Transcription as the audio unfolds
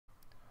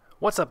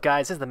What's up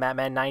guys, this is the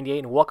Matman98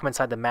 and welcome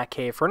inside the Mat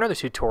Cave for another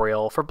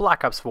tutorial for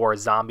Black Ops 4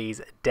 Zombies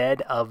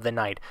Dead of the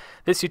Night.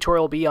 This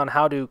tutorial will be on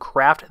how to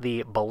craft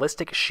the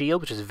ballistic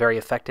shield, which is very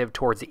effective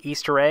towards the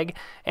Easter egg,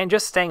 and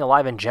just staying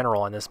alive in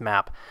general on this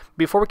map.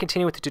 Before we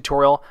continue with the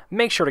tutorial,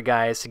 make sure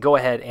to go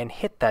ahead and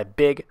hit that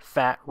big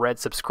fat red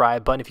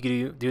subscribe button if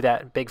you could do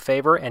that big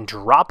favor, and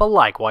drop a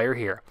like while you're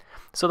here.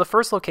 So the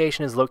first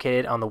location is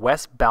located on the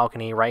west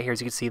balcony right here.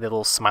 As you can see the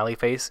little smiley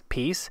face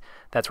piece,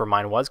 that's where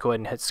mine was. Go ahead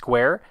and hit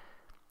square,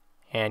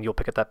 and you'll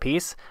pick up that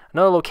piece.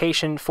 Another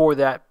location for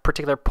that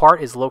particular part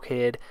is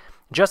located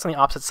just on the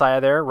opposite side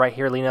of there, right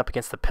here leaning up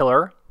against the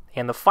pillar.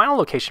 And the final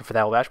location for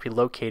that will actually be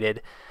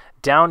located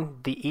down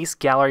the east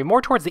gallery, more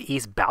towards the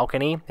east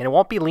balcony, and it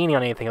won't be leaning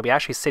on anything. It'll be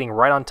actually sitting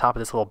right on top of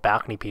this little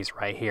balcony piece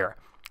right here.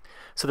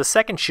 So the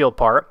second shield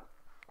part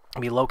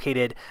will be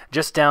located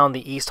just down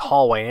the east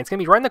hallway, and it's going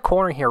to be right in the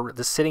corner here,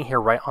 just sitting here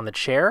right on the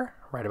chair.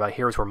 Right about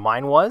here is where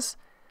mine was.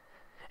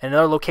 And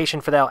another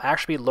location for that will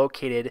actually be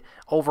located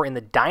over in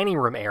the dining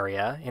room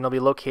area, and it'll be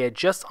located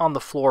just on the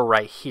floor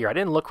right here. I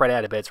didn't look right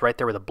at it, but it's right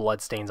there where the blood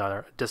stains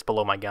are, just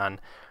below my gun.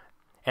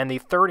 And the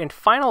third and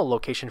final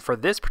location for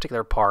this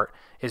particular part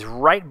is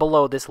right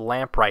below this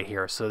lamp right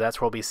here, so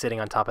that's where we'll be sitting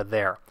on top of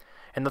there.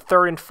 And the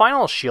third and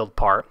final shield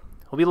part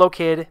will be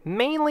located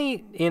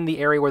mainly in the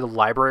area where the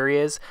library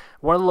is.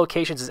 One of the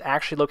locations is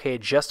actually located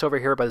just over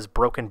here by this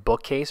broken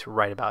bookcase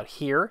right about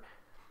here.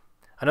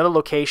 Another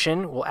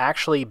location will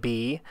actually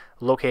be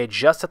located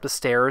just up the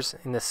stairs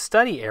in the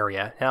study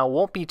area. Now, it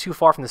won't be too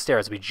far from the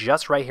stairs. It'll be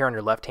just right here on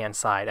your left-hand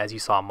side. As you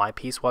saw, my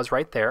piece was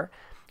right there.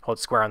 Hold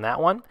square on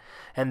that one.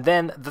 And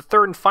then the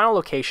third and final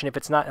location, if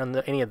it's not on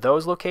any of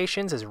those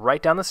locations, is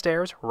right down the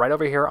stairs, right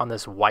over here on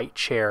this white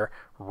chair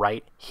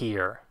right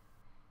here.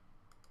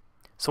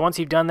 So once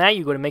you've done that,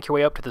 you go to make your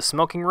way up to the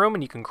smoking room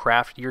and you can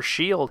craft your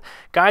shield.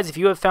 Guys, if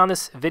you have found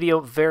this video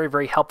very,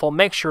 very helpful,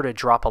 make sure to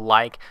drop a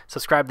like,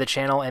 subscribe to the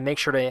channel, and make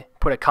sure to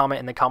put a comment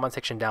in the comment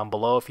section down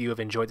below if you have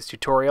enjoyed this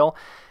tutorial.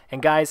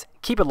 And guys,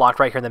 keep it locked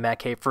right here in the Mat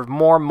Cave for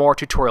more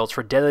tutorials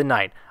for Dead of the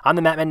Night. I'm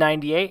the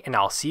Matman98, and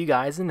I'll see you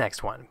guys in the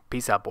next one.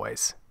 Peace out,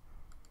 boys.